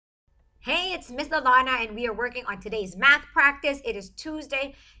Hey, it's Miss Lalana, and we are working on today's math practice. It is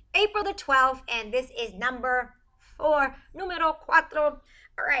Tuesday, April the 12th, and this is number 4, numero cuatro.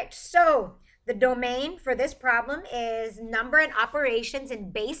 All right, so the domain for this problem is number and operations in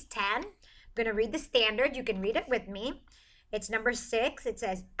base 10. I'm going to read the standard. You can read it with me. It's number 6. It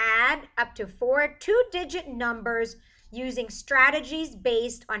says add up to 4 two-digit numbers using strategies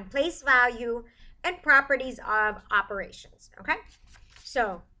based on place value and properties of operations. Okay,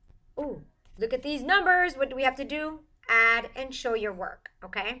 so ooh, look at these numbers. What do we have to do? Add and show your work,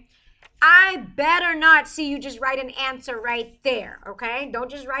 okay? I better not see you just write an answer right there, okay? Don't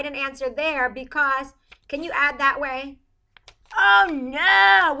just write an answer there because, can you add that way? Oh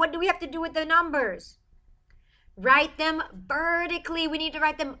no, what do we have to do with the numbers? Write them vertically. We need to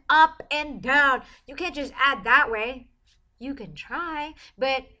write them up and down. You can't just add that way. You can try,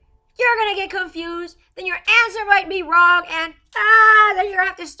 but you're going to get confused. Then your answer might be wrong, and then you're going to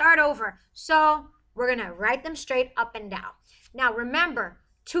have to start over. So we're going to write them straight up and down. Now remember,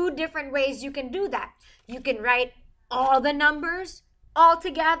 two different ways you can do that. You can write all the numbers all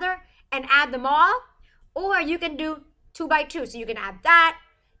together and add them all, or you can do 2 by 2. So you can add that,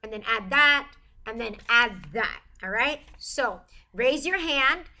 and then add that, and then add that. All right? So raise your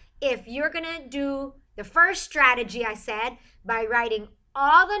hand if you're going to do the first strategy I said by writing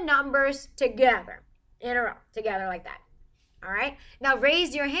all the numbers together in a row, together like that. All right? Now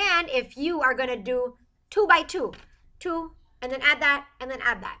raise your hand if you are going to do 2 by 2. 2, and then add that, and then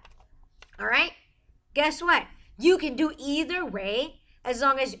add that. All right? Guess what? You can do either way as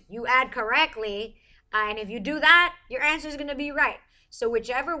long as you add correctly. And if you do that, your answer is going to be right. So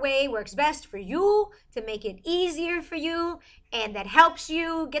whichever way works best for you to make it easier for you and that helps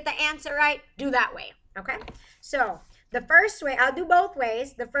you get the answer right, do that way. Okay? So the first way, I'll do both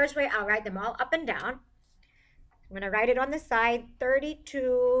ways. The first way, I'll write them all up and down. I'm going to write it on the side.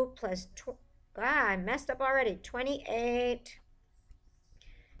 32 plus, I messed up already. 28,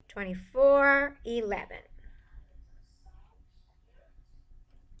 24, 11.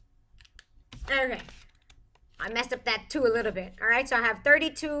 Okay. I messed up that 2 a little bit. All right, so I have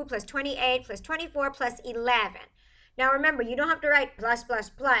 32 plus 28 plus 24 plus 11. Now remember, you don't have to write plus, plus,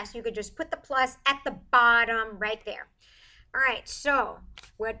 plus. You could just put the plus at the bottom right there. All right, so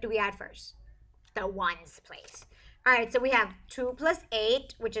what do we add first? The ones place. All right, so we have 2 plus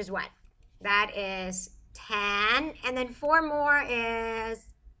 8, which is what? That is 10. And then 4 more is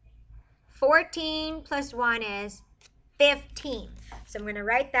 14 plus 1 is 15. So I'm going to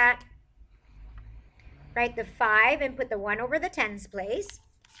write that. Write the 5 and put the 1 over the tens place.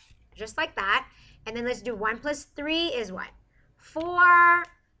 Just like that. And then let's do 1 plus 3 is what? 4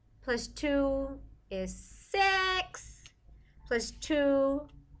 plus 2 is 6. Plus 2,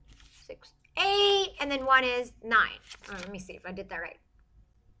 6, 8. And then 1 is 9. Oh, let me see if I did that right.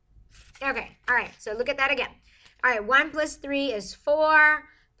 Okay. All right. So look at that again. All right. 1 plus 3 is 4.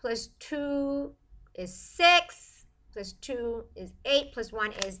 Plus 2 is 6. Plus 2 is 8. Plus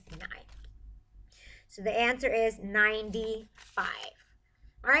 1 is 9. So the answer is 95.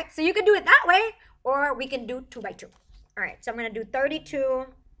 All right, so you can do it that way, or we can do 2 by 2. All right, so I'm going to do 32.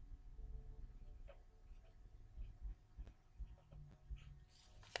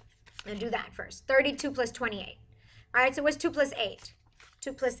 I'm going to do that first. 32 plus 28. All right, so what's 2 plus 8?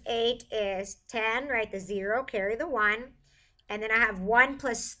 2 plus 8 is 10, right? The 0, carry the 1. And then I have 1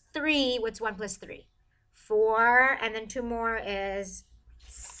 plus 3. What's 1 plus 3? 4, and then 2 more is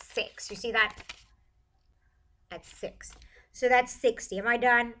 6. You see that? That's 6. So that's 60. Am I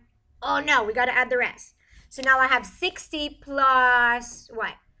done? Oh no, we got to add the rest. So now I have 60 plus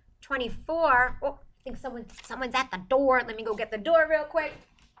what? 24. Oh, I think someone's at the door. Let me go get the door real quick.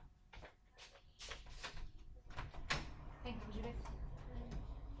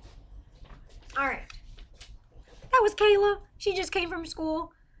 All right. That was Kayla. She just came from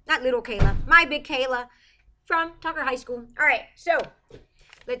school. Not little Kayla. My big Kayla from Tucker High School. All right. So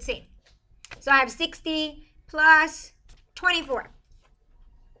let's see. So I have 60 plus 24.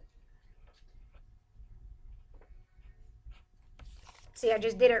 See, I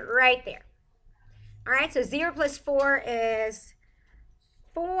just did it right there. All right, so 0 plus 4 is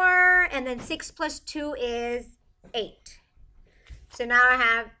 4, and then 6 plus 2 is 8. So now I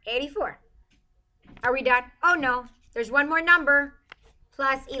have 84. Are we done? Oh, no. There's one more number,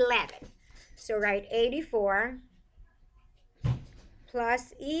 plus 11. So write 84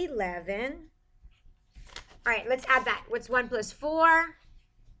 plus 11. All right, let's add that. What's 1 plus 4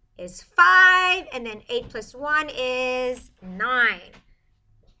 is 5, and then 8 plus 1 is 9.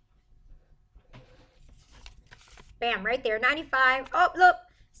 Bam, right there, 95. Oh, look,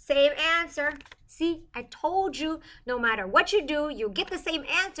 same answer. See, I told you, no matter what you do, you'll get the same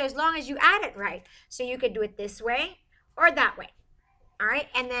answer as long as you add it right. So you could do it this way or that way. All right,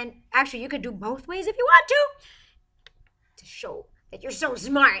 and then actually you could do both ways if you want to show that you're so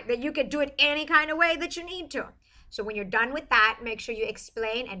smart that you could do it any kind of way that you need to. So when you're done with that, make sure you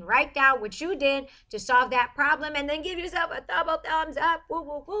explain and write down what you did to solve that problem, and then give yourself a double thumbs up, woo,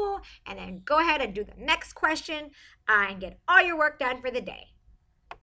 woo, woo, and then go ahead and do the next question and get all your work done for the day.